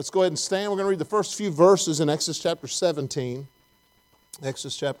Let's go ahead and stand. We're going to read the first few verses in Exodus chapter 17.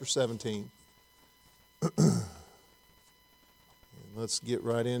 Exodus chapter 17. Let's get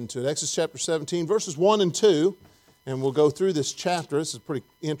right into it. Exodus chapter 17, verses 1 and 2. And we'll go through this chapter. This is a pretty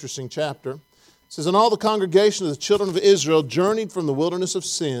interesting chapter. It says, "And all the congregation of the children of Israel journeyed from the wilderness of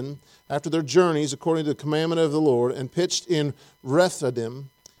Sin after their journeys according to the commandment of the Lord, and pitched in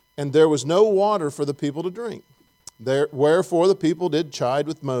Rephidim, and there was no water for the people to drink. Wherefore the people did chide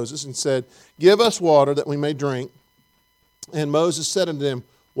with Moses, and said, Give us water that we may drink. And Moses said unto them,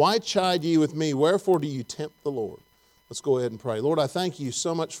 Why chide ye with me? Wherefore do you tempt the Lord?" Let's go ahead and pray. Lord, I thank you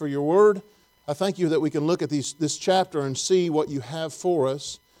so much for your word. I thank you that we can look at this chapter and see what you have for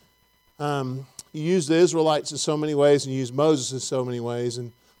us. You use the Israelites in so many ways, and you use Moses in so many ways.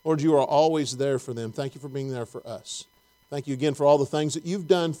 And Lord, you are always there for them. Thank you for being there for us. Thank you again for all the things that you've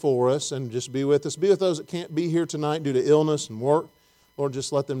done for us, and just be with us. Be with those that can't be here tonight due to illness and work. Lord,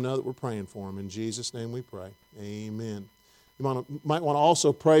 just let them know that we're praying for them. In Jesus' name we pray. Amen. You might want to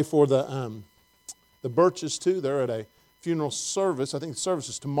also pray for the Birches too. They're at a funeral service. I think the service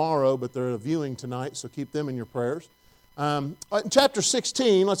is tomorrow, but they're at a viewing tonight, so keep them in your prayers. In chapter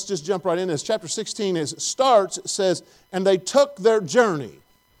 16, let's just jump right in this. Chapter 16, as it starts, it says, "And they took their journey."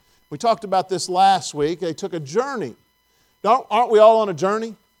 We talked about this last week. They took a journey. Aren't we all on a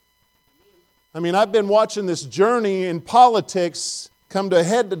journey? I mean, I've been watching this journey in politics come to a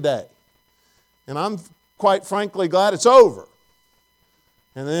head today. And I'm quite frankly glad it's over.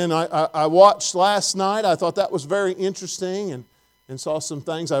 And then I watched last night. I thought that was very interesting, and saw some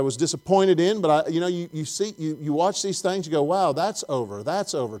things I was disappointed in. But you watch these things, you go, wow, that's over.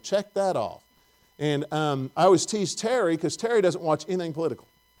 That's over. Check that off. And I always tease Terry, because Terry doesn't watch anything political.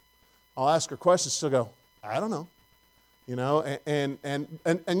 I'll ask her questions. She'll go, I don't know. You know, and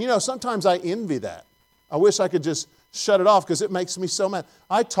you know, sometimes I envy that. I wish I could just shut it off, because it makes me so mad.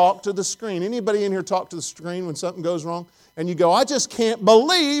 I talk to the screen. Anybody in here talk to the screen when something goes wrong? And you go, I just can't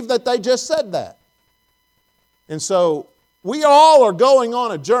believe that they just said that. And so we all are going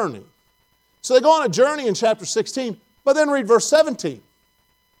on a journey. So they go on a journey in chapter 16, but then read verse 17.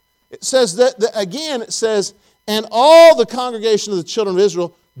 It says again, it says, "And all the congregation of the children of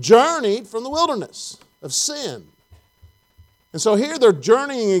Israel journeyed from the wilderness of Sin." And so here they're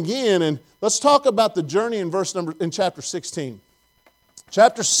journeying again, and let's talk about the journey in chapter 16.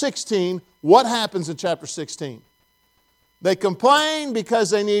 Chapter 16, what happens in chapter 16? They complain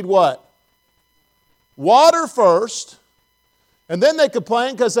because they need what? Water first, and then they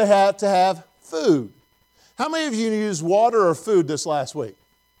complain because they have to have food. How many of you used water or food this last week?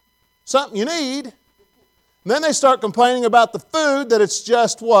 Something you need. And then they start complaining about the food, that it's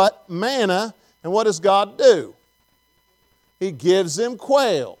just what? Manna. And what does God do? He gives them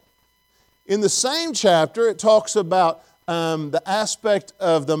quail. In the same chapter, it talks about the aspect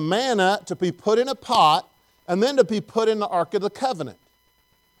of the manna to be put in a pot and then to be put in the Ark of the Covenant.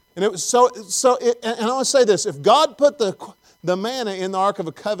 And it was and I want to say this: if God put the manna in the Ark of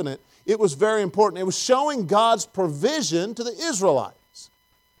the Covenant, it was very important. It was showing God's provision to the Israelites.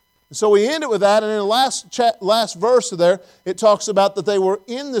 And so we end it with that, and in the last verse there, it talks about that they were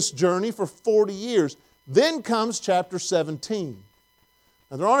in this journey for 40 years. Then comes chapter 17.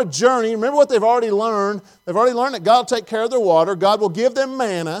 Now they're on a journey. Remember what they've already learned. They've already learned that God will take care of their water. God will give them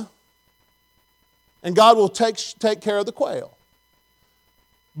manna. And God will take care of the quail.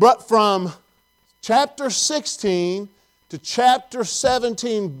 But from chapter 16 to chapter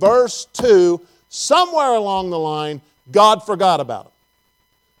 17, verse 2, somewhere along the line, God forgot about them.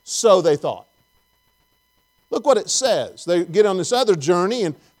 So they thought. Look what it says. They get on this other journey,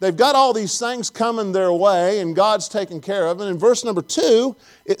 and they've got all these things coming their way, and God's taking care of them. In verse number 2,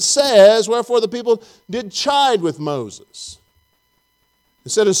 it says, "Wherefore the people did chide with Moses. It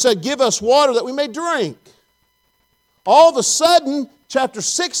said, Give us water that we may drink." All of a sudden, chapter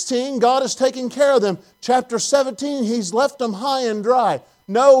 16, God is taking care of them. Chapter 17, He's left them high and dry.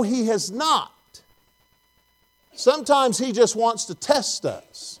 No, He has not. Sometimes He just wants to test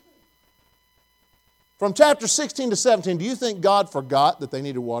us. From chapter 16 to 17, do you think God forgot that they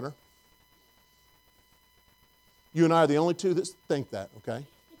needed water? You and I are the only two that think that, okay?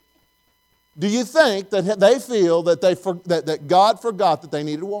 Do you think that they feel that that God forgot that they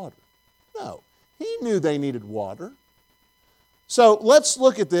needed water? No. He knew they needed water. So let's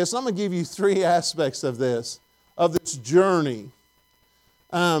look at this. I'm going to give you 3 aspects of this journey.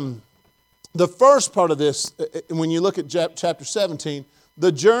 The first part of this, when you look at chapter 17,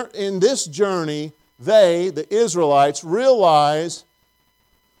 in this journey, the Israelites, realize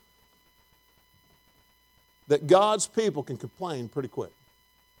that God's people can complain pretty quick.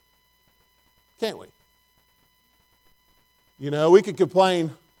 Can't we? You know, we could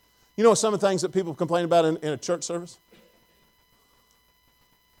complain You know some of the things that people complain about in a church service?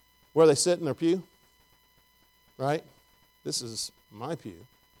 Where they sit in their pew, right? This is my pew.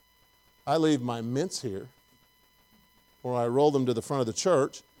 I leave my mints here, or I roll them to the front of the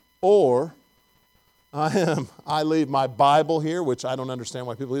church, or I leave my Bible here, which I don't understand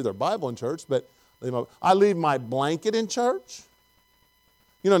why people leave their Bible in church, but I leave my blanket in church.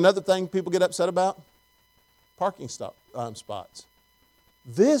 You know another thing people get upset about? Parking spots.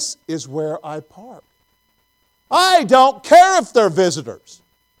 This is where I park. I don't care if they're visitors.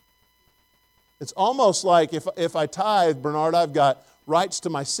 It's almost like if I tithe, Bernard, I've got rights to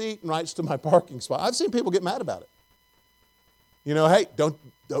my seat and rights to my parking spot. I've seen people get mad about it. You know, hey,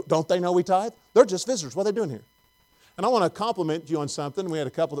 don't they know we tithe? They're just visitors. What are they doing here? And I want to compliment you on something. We had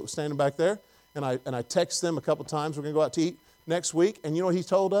a couple that was standing back there, and I texted them a couple times. We're going to go out to eat next week. And you know what he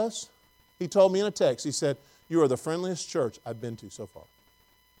told us? He told me in a text. He said, "You are the friendliest church I've been to so far."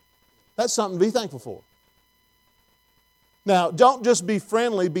 That's something to be thankful for. Now, don't just be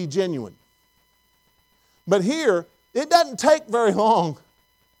friendly, be genuine. But here, it doesn't take very long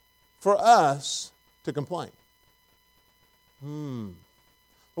for us to complain. The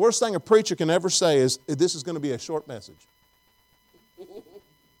worst thing a preacher can ever say is, this is going to be a short message.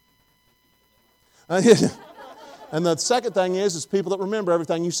 And the second thing is people that remember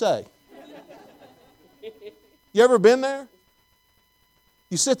everything you say. You ever been there?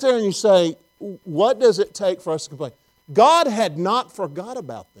 You sit there and you say, what does it take for us to complain? God had not forgot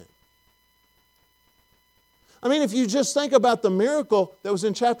about them. I mean, if you just think about the miracle that was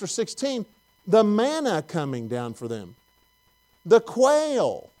in chapter 16, the manna coming down for them, the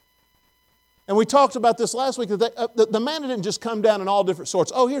quail. And we talked about this last week, that the manna didn't just come down in all different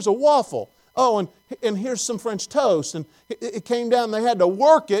sorts. Oh, here's a waffle. Oh, and here's some French toast. And it came down, they had to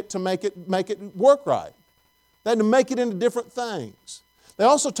work it to make it work right. They had to make it into different things. They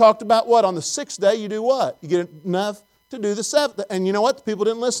also talked about what? On the sixth day, you do what? You get enough to do the seventh. And you know what? The people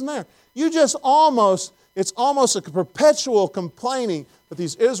didn't listen there. It's almost a perpetual complaining with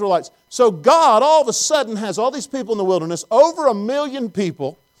these Israelites. So God all of a sudden has all these people in the wilderness, over 1 million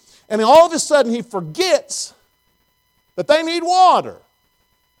people, and all of a sudden He forgets that they need water.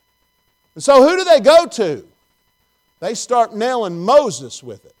 And so who do they go to? They start nailing Moses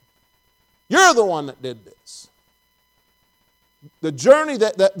with it. You're the one that did this. The journey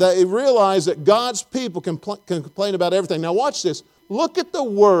that they realize that God's people can complain about everything. Now watch this. Look at the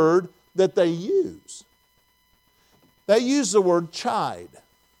word that they use. They use the word chide.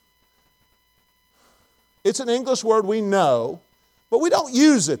 It's an English word we know, but we don't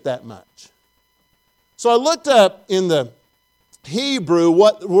use it that much. So I looked up in the Hebrew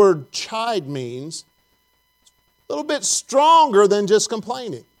what the word chide means. A little bit stronger than just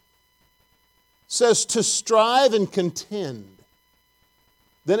complaining. It says to strive and contend.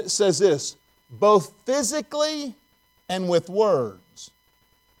 Then it says this, both physically and with words.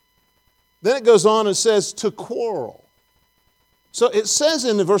 Then it goes on and says to quarrel. So it says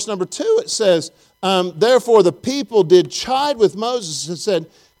in verse number 2, it says, therefore the people did chide with Moses and said,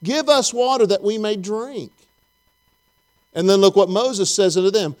 give us water that we may drink. And then look what Moses says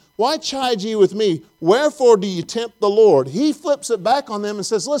unto them. Why chide ye with me? Wherefore do you tempt the Lord? He flips it back on them and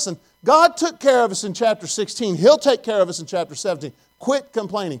says, listen, God took care of us in chapter 16. He'll take care of us in chapter 17. Quit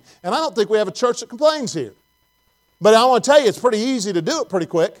complaining. And I don't think we have a church that complains here. But I want to tell you, it's pretty easy to do it pretty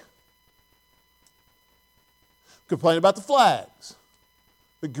quick. Complain about the flags.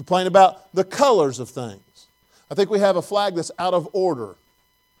 We complain about the colors of things. I think we have a flag that's out of order.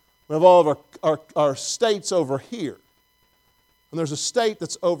 We have all of our states over here. And there's a state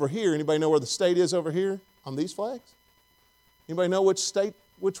that's over here. Anybody know where the state is over here on these flags? Anybody know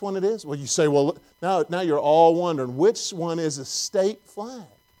which one it is? Well, you say, well, now you're all wondering, which one is a state flag?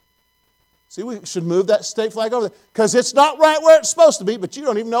 See, we should move that state flag over there because it's not right where it's supposed to be, but you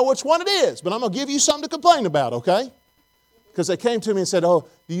don't even know which one it is. But I'm going to give you something to complain about, okay? Because they came to me and said, oh,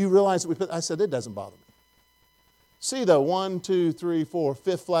 do you realize that we put... I said, it doesn't bother me. See the 1, 2, 3, 4,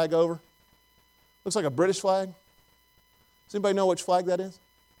 5th flag over? Looks like a British flag. Does anybody know which flag that is?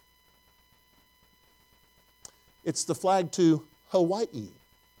 It's the flag to Hawaii.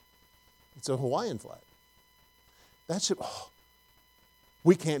 It's a Hawaiian flag.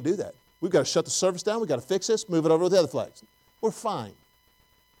 We can't do that. We've got to shut the service down. We've got to fix this, move it over to the other flags. We're fine.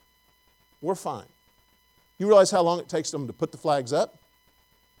 We're fine. You realize how long it takes them to put the flags up?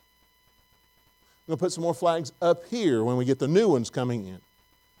 We're going to put some more flags up here when we get the new ones coming in.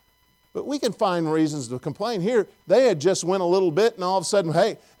 But we can find reasons to complain. Here, they had just went a little bit and all of a sudden,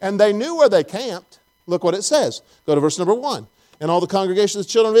 hey, and they knew where they camped. Look what it says. Go to verse number 1. And all the congregation of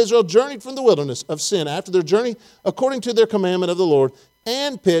the children of Israel journeyed from the wilderness of Sin after their journey, according to their commandment of the Lord,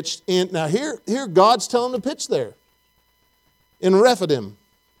 and pitched in. Now here God's telling them to pitch there. In Rephidim.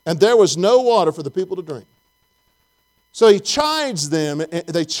 And there was no water for the people to drink. So he chides them,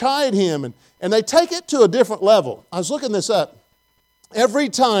 they chide him, and they take it to a different level. I was looking this up. Every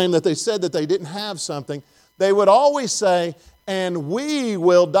time that they said that they didn't have something, they would always say, and we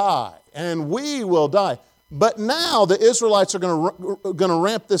will die, and we will die. But now the Israelites are going to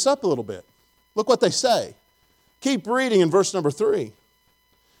ramp this up a little bit. Look what they say. Keep reading in verse number 3.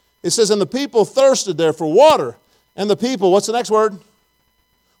 It says, and the people thirsted there for water, and the people, what's the next word?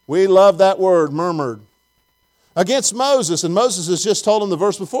 We love that word, murmured. Against Moses, and Moses has just told them the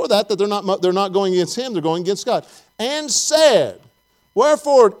verse before that they're not going against him, they're going against God. And said,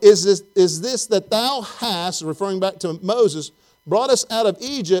 wherefore is this that thou hast, referring back to Moses, brought us out of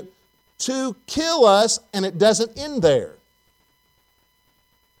Egypt to kill us, and it doesn't end there.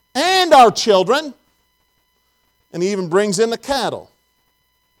 And our children, and he even brings in the cattle,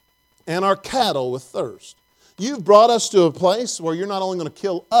 and our cattle with thirst. You've brought us to a place where you're not only going to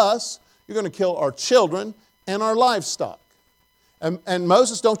kill us, you're going to kill our children and our livestock. And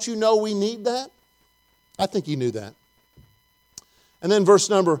Moses, don't you know we need that? I think he knew that. And then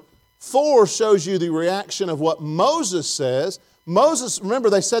verse number 4 shows you the reaction of what Moses says. Moses, remember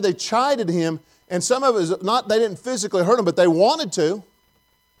they said they chided him, and some of it is not, they didn't physically hurt him, but they wanted to.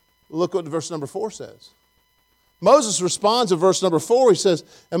 Look what verse number 4 says. Moses responds in verse number 4. He says,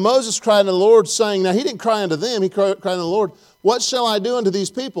 and Moses cried unto the Lord, saying, now he didn't cry unto them, he cried unto the Lord, what shall I do unto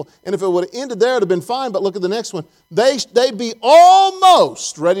these people? And if it would have ended there, it would have been fine, but look at the next one. They be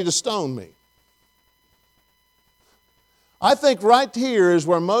almost ready to stone me. I think right here is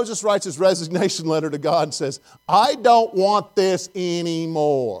where Moses writes his resignation letter to God and says, I don't want this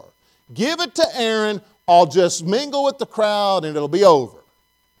anymore. Give it to Aaron, I'll just mingle with the crowd and it'll be over.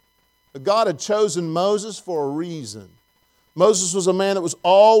 But God had chosen Moses for a reason. Moses was a man that was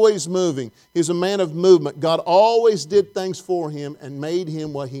always moving. He was a man of movement. God always did things for him and made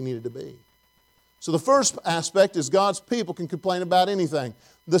him what he needed to be. So the first aspect is God's people can complain about anything.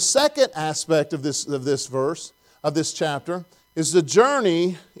 The second aspect of this verse, of this chapter, is the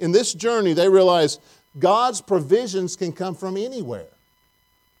journey. In this journey, they realize God's provisions can come from anywhere.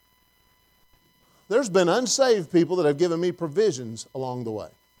 There's been unsaved people that have given me provisions along the way.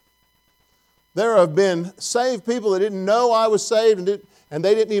 There have been saved people that didn't know I was saved and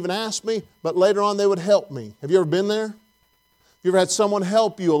they didn't even ask me, but later on they would help me. Have you ever been there? You ever had someone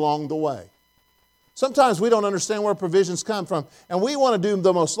help you along the way? Sometimes we don't understand where provisions come from, and we want to do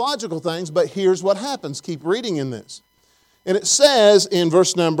the most logical things, but here's what happens. Keep reading in this. And it says in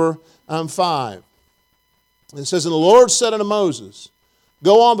verse number 5, it says, and the Lord said unto Moses,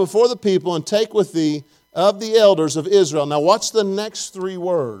 go on before the people and take with thee of the elders of Israel. Now watch the next 3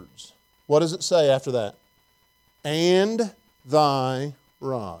 words. What does it say after that? And thy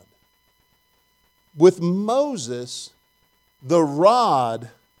rod. With Moses, the rod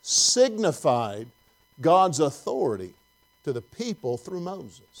signified God's authority to the people through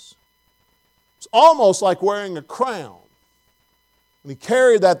Moses. It's almost like wearing a crown. When he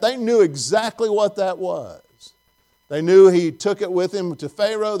carried that, they knew exactly what that was. They knew he took it with him to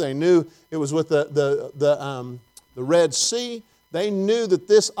Pharaoh. They knew it was with the Red Sea. They knew that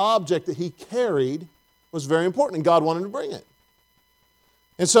this object that he carried was very important, and God wanted to bring it.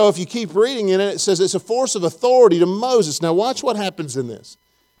 And so if you keep reading in it, it says it's a force of authority to Moses. Now watch what happens in this.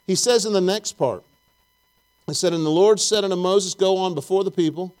 He says in the next part, he said, and the Lord said unto Moses, go on before the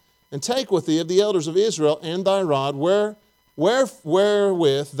people, and take with thee of the elders of Israel and thy rod,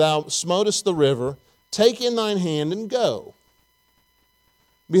 wherewith thou smotest the river, take in thine hand and go.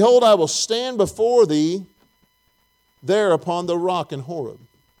 Behold, I will stand before thee there upon the rock in Horeb.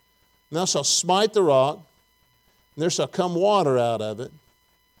 And thou shalt smite the rock, and there shall come water out of it.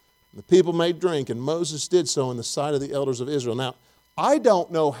 And the people may drink, and Moses did so in the sight of the elders of Israel. Now, I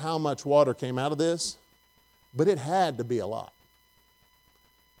don't know how much water came out of this, but it had to be a lot.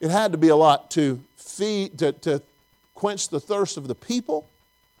 It had to be a lot to feed, to quench the thirst of the people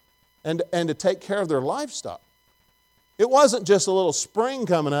and to take care of their livestock. It wasn't just a little spring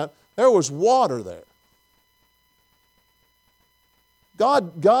coming up. There was water there.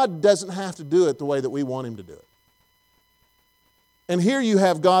 God doesn't have to do it the way that we want him to do it. And here you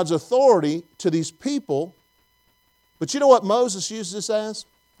have God's authority to these people. But you know what Moses uses this as?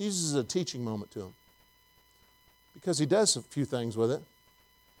 He uses it as a teaching moment to him. Because he does a few things with it.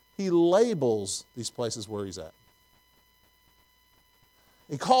 He labels these places where he's at.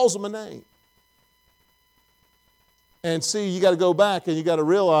 He calls them a name. And see, you got to go back and you got to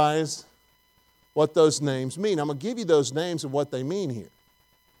realize what those names mean. I'm going to give you those names and what they mean here.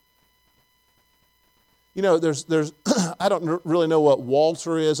 You know, there's I don't really know what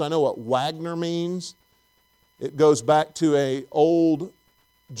Walter is. I know what Wagner means. It goes back to an old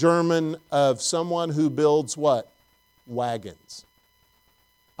German of someone who builds what? Wagons.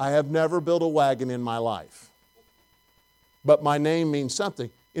 I have never built a wagon in my life. But my name means something.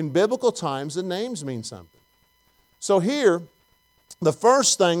 In biblical times, the names mean something. So here, the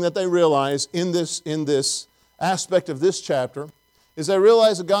first thing that they realize in this aspect of this chapter is they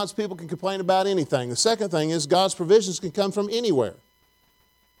realize that God's people can complain about anything. The second thing is God's provisions can come from anywhere.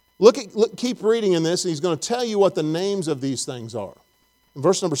 Keep reading in this, and he's going to tell you what the names of these things are. In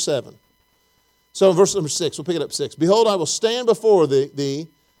verse number 7. So in verse number 6, we'll pick it up 6. Behold, I will stand before thee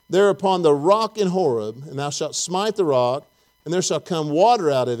there upon the rock in Horeb, and thou shalt smite the rock, and there shall come water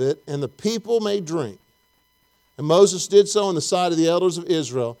out of it, and the people may drink. And Moses did so in the sight of the elders of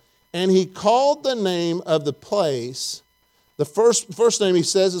Israel, and he called the name of the place, the first name he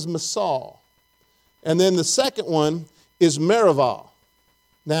says is Masal, and then the second one is Merivah.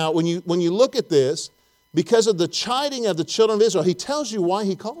 Now, when you look at this, because of the chiding of the children of Israel, he tells you why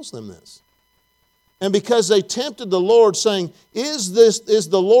he calls them this. And because they tempted the Lord, saying, is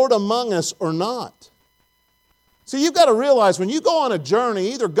the Lord among us or not? So you've got to realize when you go on a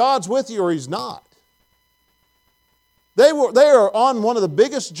journey, either God's with you or he's not. They are on one of the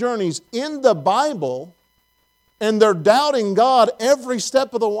biggest journeys in the Bible, and they're doubting God every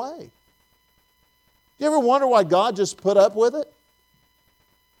step of the way. You ever wonder why God just put up with it?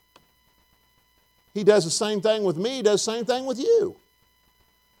 He does the same thing with me. He does the same thing with you.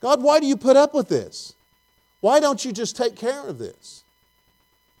 God, why do you put up with this? Why don't you just take care of this?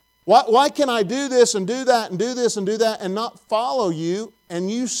 Why can I do this and do that and do this and do that and not follow you and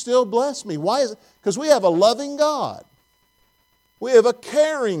you still bless me? Why is it? Because we have a loving God. We have a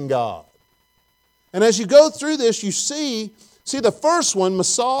caring God. And as you go through this, you see the first one,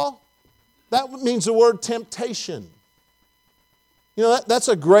 Masal, that means the word temptation. You know, that's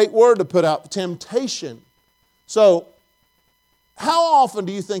a great word to put out, temptation. So, how often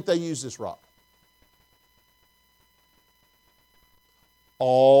do you think they use this rock?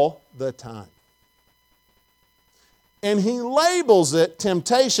 All the time. And he labels it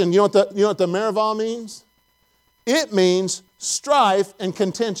temptation. You know what the Merivah means? It means strife and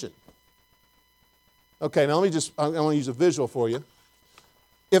contention. Okay, now I want to use a visual for you.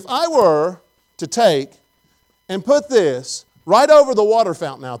 If I were to take and put this right over the water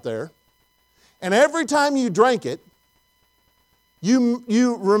fountain out there, and every time you drank it, you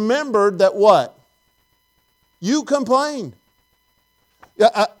remembered that what? You complained.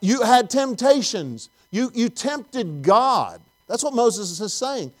 You had temptations. You tempted God. That's what Moses is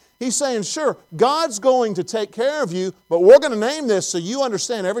saying. He's saying, sure, God's going to take care of you, but we're going to name this so you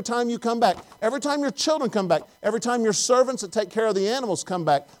understand every time you come back, every time your children come back, every time your servants that take care of the animals come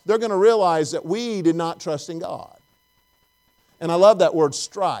back, they're going to realize that we did not trust in God. And I love that word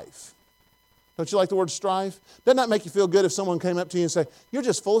strife. Don't you like the word strife? Doesn't that make you feel good if someone came up to you and said, you're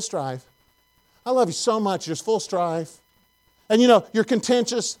just full of strife. I love you so much, you're just full of strife. And you know, you're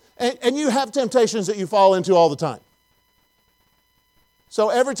contentious, and you have temptations that you fall into all the time. So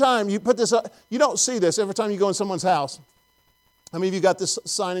every time you put this up, you don't see this every time you go in someone's house. How many of you got this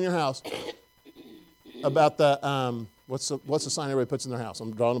sign in your house about the, what's the sign everybody puts in their house?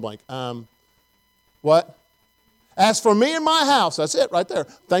 I'm drawing a blank. What? As for me and my house, that's it right there.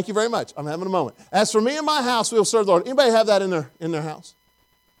 Thank you very much. I'm having a moment. As for me and my house, we will serve the Lord. Anybody have that in their house?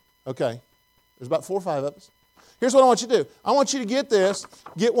 Okay. There's about 4 or 5 of us. Here's what I want you to do. I want you to get this,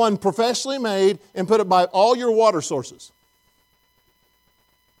 get one professionally made, and put it by all your water sources.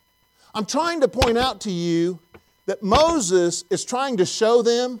 I'm trying to point out to you that Moses is trying to show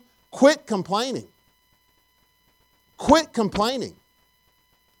them, quit complaining. Quit complaining.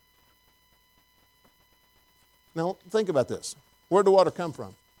 Now, think about this. Where did the water come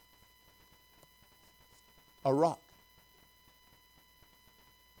from? A rock.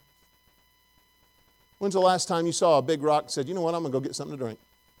 When's the last time you saw a big rock and said, you know what, I'm going to go get something to drink?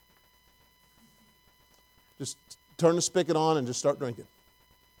 Just turn the spigot on and just start drinking.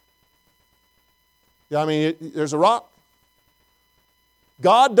 Yeah, I mean, there's a rock.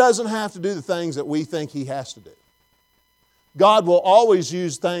 God doesn't have to do the things that we think He has to do. God will always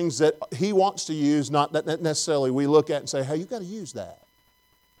use things that He wants to use, not that necessarily we look at and say, hey, you've got to use that.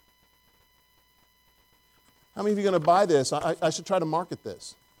 How many of you are going to buy this? I should try to market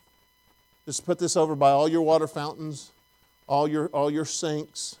this. Just put this over by all your water fountains, all your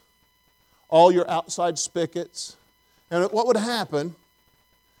sinks, all your outside spigots. And what would happen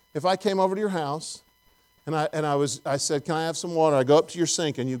if I came over to your house and I said, can I have some water? I go up to your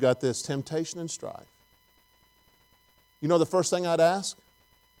sink and you've got this temptation and strife. You know the first thing I'd ask?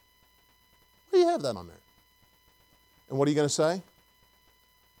 Why do you have that on there? And what are you going to say?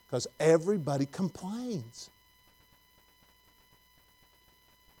 Because everybody complains.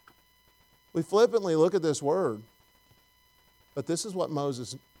 We flippantly look at this word, but this is what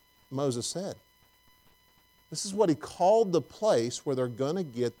Moses said. This is what he called the place where they're going to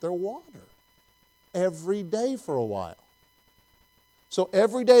get their water every day for a while. So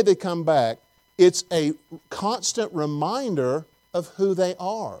every day they come back, it's a constant reminder of who they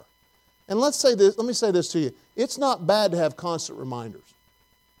are. And let me say this to you. It's not bad to have constant reminders.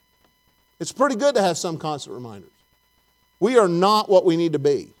 It's pretty good to have some constant reminders. We are not what we need to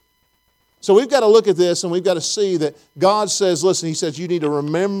be. So we've got to look at this and we've got to see that God says, listen, He says you need to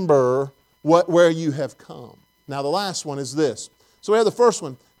remember where you have come. Now the last one is this. So we have the first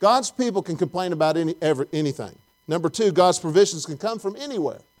one. God's people can complain about anything. Number two, God's provisions can come from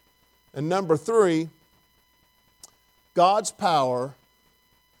anywhere. And number three, God's power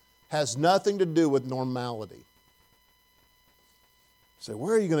has nothing to do with normality. So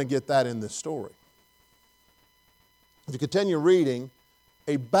where are you going to get that in this story? If you continue reading,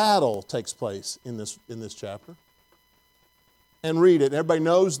 a battle takes place in this chapter. And read it. Everybody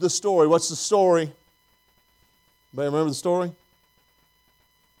knows the story. What's the story? Anybody remember the story?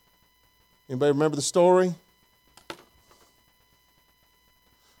 Anybody remember the story?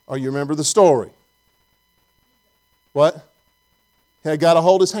 Or you remember the story? What? He had got to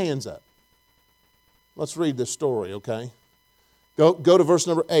hold his hands up. Let's read this story, okay? Go to verse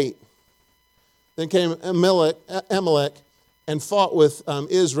number 8. Then came Amalek and fought with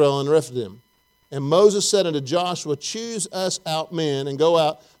Israel and Rephidim. And Moses said unto Joshua, choose us out men and go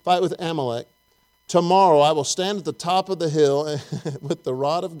out, fight with Amalek. Tomorrow I will stand at the top of the hill with the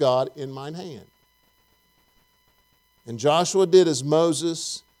rod of God in mine hand. And Joshua did as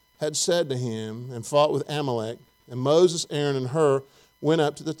Moses had said to him and fought with Amalek. And Moses, Aaron, and Hur went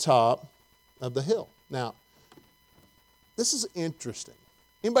up to the top of the hill. Now, this is interesting.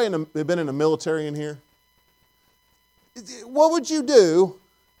 Anybody been in the military in here? What would you do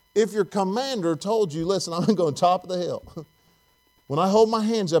if your commander told you, listen, I'm going to go on top of the hill. When I hold my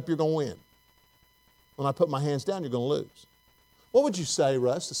hands up, you're going to win. When I put my hands down, you're going to lose. What would you say,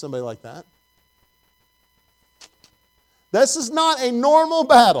 Russ, to somebody like that? This is not a normal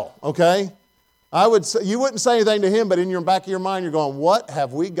battle, okay? I would say, you wouldn't say anything to him, but in your back of your mind, you're going, what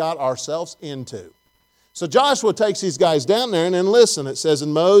have we got ourselves into? So Joshua takes these guys down there, and then listen, it says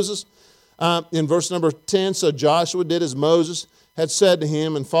in Moses, in verse number 10, so Joshua did as Moses had said to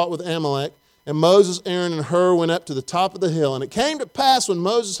him and fought with Amalek. And Moses, Aaron, and Hur went up to the top of the hill. And it came to pass when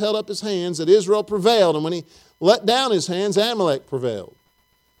Moses held up his hands that Israel prevailed. And when he let down his hands, Amalek prevailed.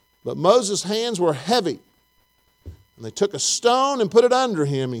 But Moses' hands were heavy. And they took a stone and put it under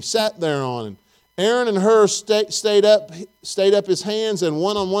him. He sat thereon. And Aaron and Hur stayed up his hands, and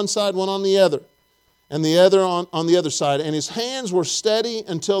one on one side, one on the other, and the other on the other side. And his hands were steady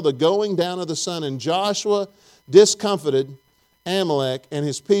until the going down of the sun. And Joshua discomfited Amalek and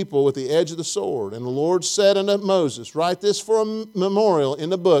his people with the edge of the sword. And the Lord said unto Moses, write this for a memorial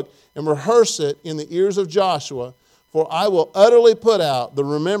in the book, and rehearse it in the ears of Joshua, for I will utterly put out the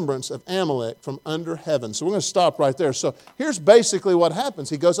remembrance of Amalek from under heaven. So we're going to stop right there. So here's basically what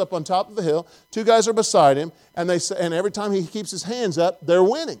happens. He goes up on top of the hill, two guys are beside him, and every time he keeps his hands up, they're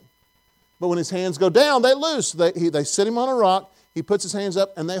winning. But when his hands go down, they lose. So they sit him on a rock, he puts his hands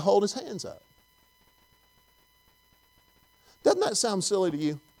up, and they hold his hands up. Doesn't that sound silly to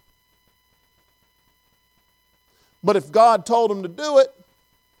you? But if God told him to do it,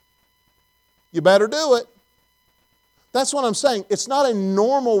 you better do it. That's what I'm saying. It's not a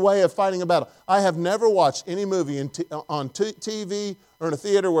normal way of fighting a battle. I have never watched any movie on TV or in a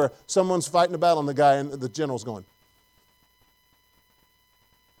theater where someone's fighting a battle and the general's going.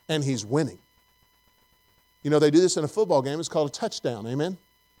 And he's winning. You know, they do this in a football game. It's called a touchdown. Amen?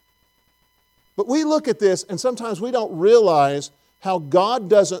 But we look at this, and sometimes we don't realize how God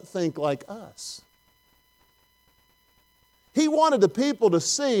doesn't think like us. He wanted the people to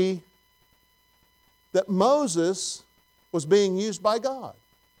see that Moses was being used by God.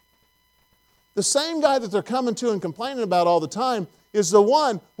 The same guy that they're coming to and complaining about all the time is the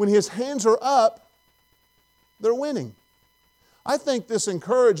one, when his hands are up, they're winning. I think this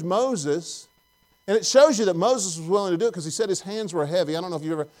encouraged Moses. And it shows you that Moses was willing to do it because he said his hands were heavy. I don't know if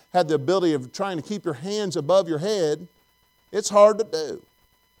you've ever had the ability of trying to keep your hands above your head. It's hard to do.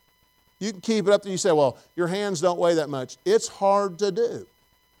 You can keep it up there. You say, well, your hands don't weigh that much. It's hard to do.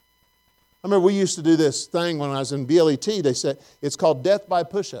 I remember we used to do this thing when I was in BLET. They said, it's called death by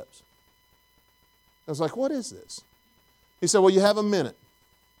push-ups. I was like, what is this? He said, well, you have a minute.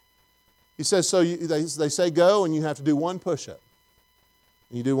 He says, so they say go, and you have to do one push-up.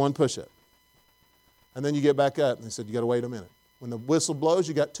 And you do one push-up. And then you get back up. And they said, you got to wait a minute. When the whistle blows,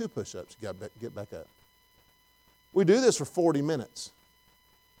 you got 2 push-ups. You got to get back up. We do this for 40 minutes.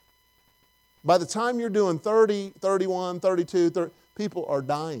 By the time you're doing 30, 31, 32, 30, people are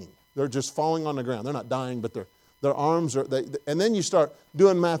dying. They're just falling on the ground. They're not dying, but their arms are, and then you start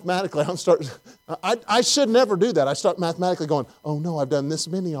doing mathematically. I should never do that. I start mathematically going, oh no, I've done this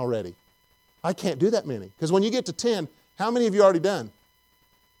many already. I can't do that many. Because when you get to 10, how many have you already done?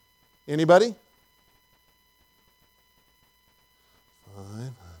 Anybody?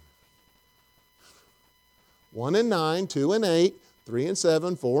 5. 1 and 9, 2 and 8, 3 and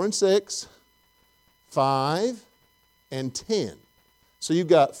 7, 4 and 6, 5 and 10. So you've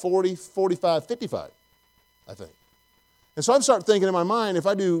got 40, 45, 55, I think. And so I start thinking in my mind, if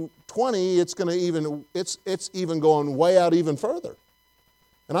I do 20, it's even going way out even further.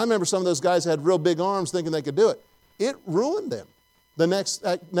 And I remember some of those guys had real big arms thinking they could do it. It ruined them. The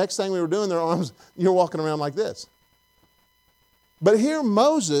next thing we were doing, their arms, you're walking around like this. But here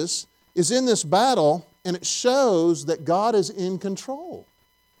Moses is in this battle, and it shows that God is in control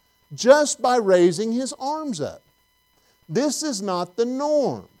just by raising his arms up. This is not the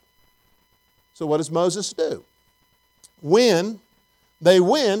norm. So what does Moses do? When they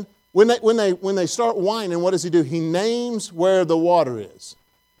win, when they start whining, what does he do? He names where the water is.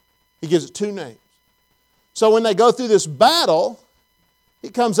 He gives it 2 names. So when they go through this battle, he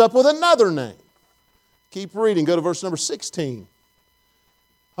comes up with another name. Keep reading. Go to verse number 16.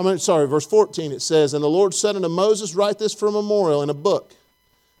 Verse 14. It says, and the Lord said unto Moses, write this for a memorial in a book.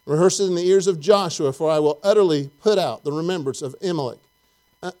 Rehearse it in the ears of Joshua, for I will utterly put out the remembrance of Amalek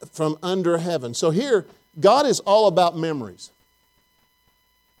from under heaven. So here, God is all about memories.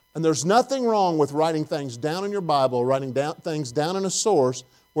 And there's nothing wrong with writing things down in your Bible, writing things down in a source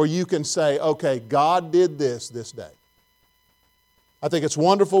where you can say, okay, God did this day. I think it's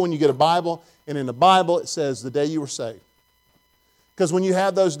wonderful when you get a Bible, and in the Bible it says the day you were saved. Because when you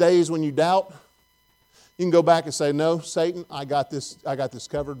have those days when you doubt, you can go back and say, no, Satan, I got this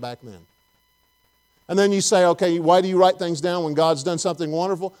covered back then. And then you say, okay, why do you write things down when God's done something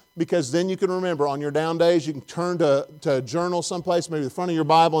wonderful? Because then you can remember on your down days, you can turn to a journal someplace, maybe the front of your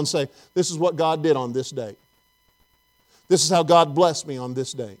Bible, and say, this is what God did on this day. This is how God blessed me on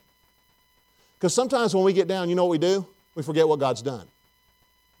this day. Because sometimes when we get down, you know what we do? We forget what God's done.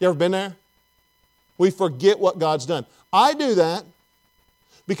 You ever been there? We forget what God's done. I do that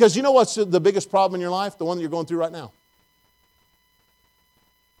because you know what's the biggest problem in your life? The one that you're going through right now.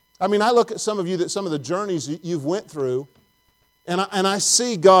 I mean, I look at some of the journeys you've went through, and I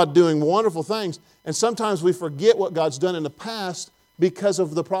see God doing wonderful things, and sometimes we forget what God's done in the past because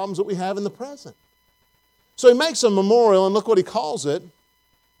of the problems that we have in the present. So he makes a memorial, and look what he calls it.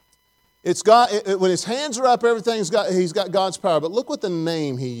 It's God. When his hands are up, he's got God's power. But look what the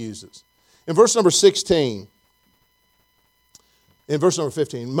name he uses. In verse number 16, in verse number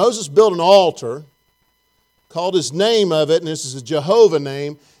 15, Moses built an altar, called his name of it, and this is a Jehovah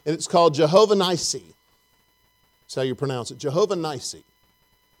name, and it's called Jehovah Nissi. That's how you pronounce it, Jehovah Nissi.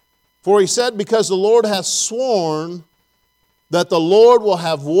 For he said, because the Lord hath sworn that the Lord will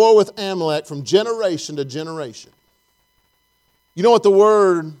have war with Amalek from generation to generation. You know what the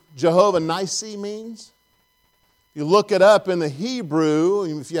word Jehovah Nissi means? You look it up in the Hebrew,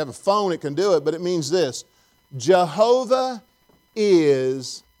 if you have a phone it can do it, but it means this: Jehovah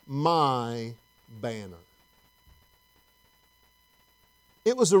is my banner.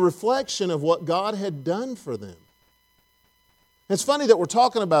 It was a reflection of what God had done for them. It's funny that we're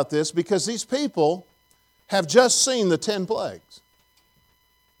talking about this because these people have just seen the 10 plagues.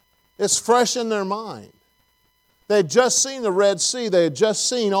 It's fresh in their mind. They had just seen the Red Sea. They had just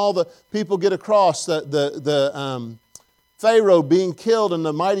seen all the people get across, the Pharaoh being killed and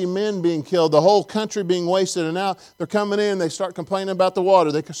the mighty men being killed, the whole country being wasted. And now they're coming in, they start complaining about the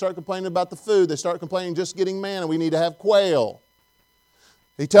water. They start complaining about the food. They start complaining just getting manna. We need to have quail.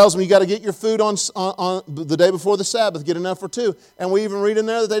 He tells them you got to get your food on the day before the Sabbath, get enough for 2. And we even read in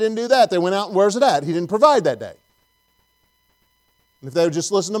there that they didn't do that. They went out and where's it at? He didn't provide that day. And if they would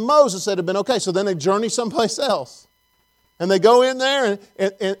just listen to Moses, they'd have been okay. So then they journey someplace else. And they go in there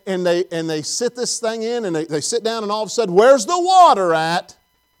and they sit this thing in and they sit down and all of a sudden, where's the water at?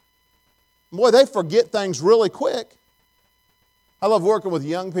 Boy, they forget things really quick. I love working with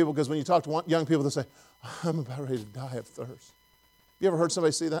young people because when you talk to young people, they say, I'm about ready to die of thirst. You ever heard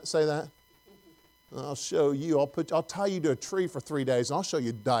somebody say that? I'll show you. I'll tie you to a tree for 3 days and I'll show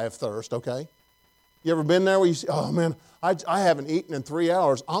you die of thirst, okay? You ever been there where you say, oh man, I haven't eaten in 3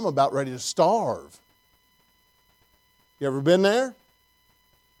 hours. I'm about ready to starve. You ever been there?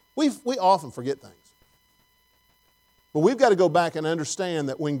 We often forget things. But we've got to go back and understand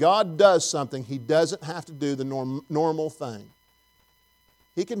that when God does something, He doesn't have to do the normal thing.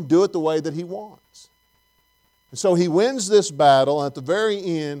 He can do it the way that He wants. And so He wins this battle, and at the very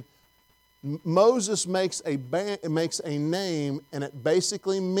end, Moses makes a name, and it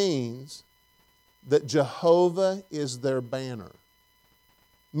basically means that Jehovah is their banner.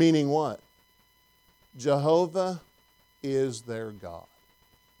 Meaning what? Jehovah is their God.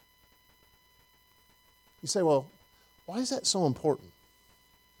 You say, well, why is that so important?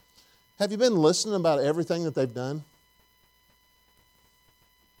 Have you been listening about everything that they've done?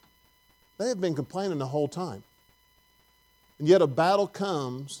 They have been complaining the whole time. And yet a battle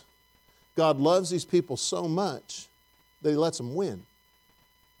comes. God loves these people so much that He lets them win.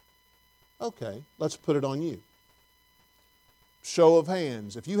 Okay, let's put it on you. Show of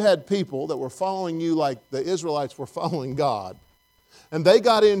hands. If you had people that were following you like the Israelites were following God, and they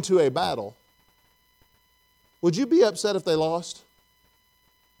got into a battle, would you be upset if they lost?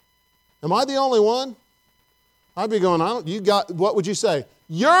 Am I the only one? I'd be going, what would you say?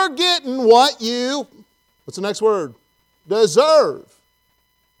 You're getting what you, what's the next word? Deserve.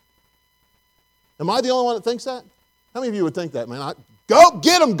 Am I the only one that thinks that? How many of you would think that, man? Go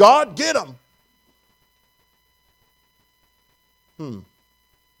get them, God, get them.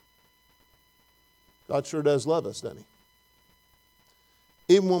 God sure does love us, doesn't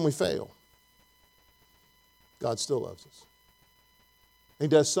He? Even when we fail, God still loves us. He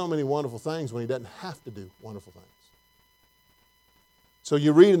does so many wonderful things when He doesn't have to do wonderful things. So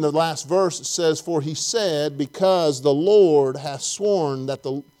you read in the last verse, it says, "For He said, because the Lord hath sworn that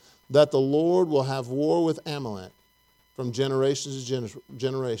the Lord will have war with Amalek from generations to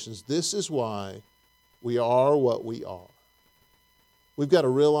generations. This is why we are what we are." We've got to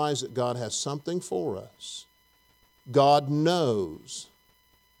realize that God has something for us. God knows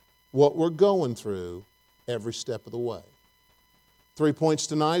what we're going through every step of the way. 3 points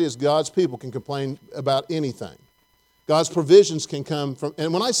tonight is God's people can complain about anything. God's provisions can come from,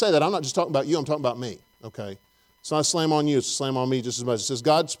 and when I say that, I'm not just talking about you, I'm talking about me, okay? It's not a slam on you, it's a slam on me just as much. It says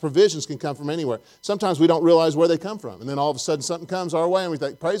God's provisions can come from anywhere. Sometimes we don't realize where they come from, and then all of a sudden something comes our way and we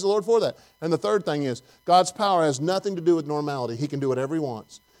think, praise the Lord for that. And the third thing is, God's power has nothing to do with normality. He can do whatever He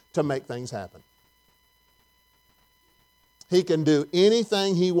wants to make things happen. He can do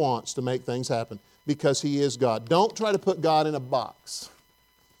anything He wants to make things happen because He is God. Don't try to put God in a box.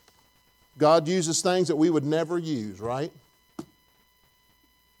 God uses things that we would never use, right?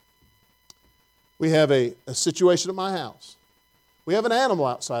 We have a situation at my house. We have an animal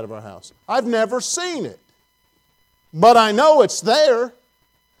outside of our house. I've never seen it, but I know it's there.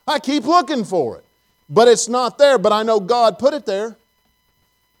 I keep looking for it, but it's not there, but I know God put it there.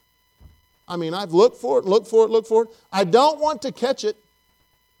 I mean, I've looked for it, looked for it, looked for it. I don't want to catch it.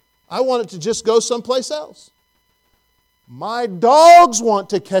 I want it to just go someplace else. My dogs want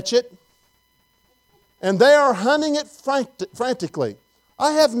to catch it, and they are hunting it frantically.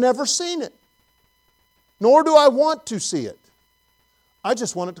 I have never seen it, nor do I want to see it. I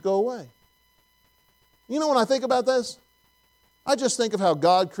just want it to go away. You know, when I think about this, I just think of how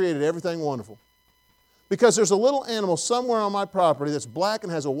God created everything wonderful. Because there's a little animal somewhere on my property that's black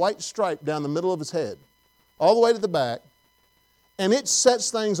and has a white stripe down the middle of its head, all the way to the back, and it sets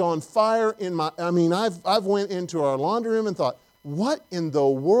things on fire in my, I've went into our laundry room and thought, what in the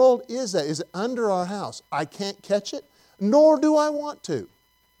world is that? Is it under our house? I can't catch it, nor do I want to.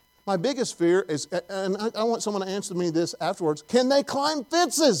 My biggest fear is, and I want someone to answer me this afterwards, can they climb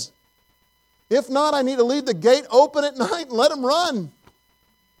fences? If not, I need to leave the gate open at night and let them run.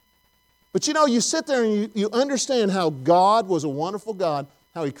 But you know, you sit there and you understand how God was a wonderful God,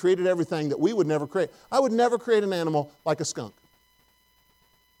 how He created everything that we would never create. I would never create an animal like a skunk.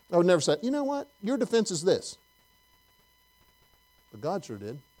 I would never say, you know what, your defense is this. But God sure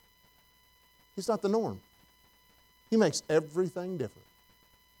did. He's not the norm. He makes everything different.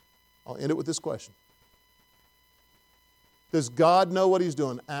 I'll end it with this question. Does God know what He's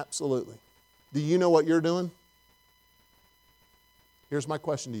doing? Absolutely. Do you know what you're doing? Here's my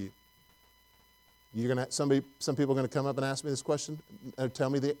question to you. Some people are going to come up and ask me this question and tell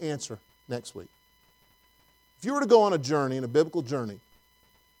me the answer next week. If you were to go on a journey, in a biblical journey,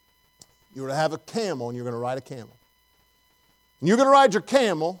 you were to have a camel and you're going to ride a camel. And you're going to ride your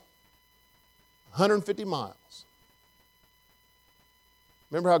camel 150 miles.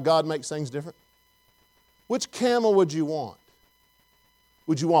 Remember how God makes things different? Which camel would you want?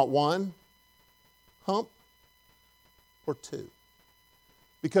 Would you want one hump or two?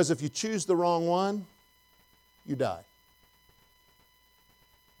 Because if you choose the wrong one, you die.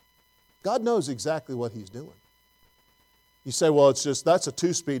 God knows exactly what He's doing. You say, well, it's just, that's a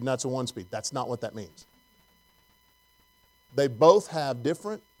 2-speed and that's a 1-speed. That's not what that means. They both have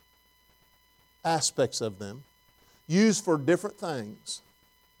different aspects of them, used for different things,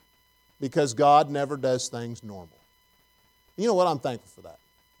 because God never does things normal. You know what? I'm thankful for that,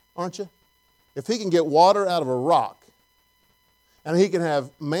 aren't you? If He can get water out of a rock, and He can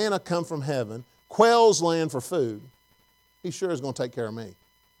have manna come from heaven, quails land for food, He sure is going to take care of me.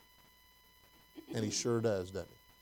 And He sure does, doesn't He?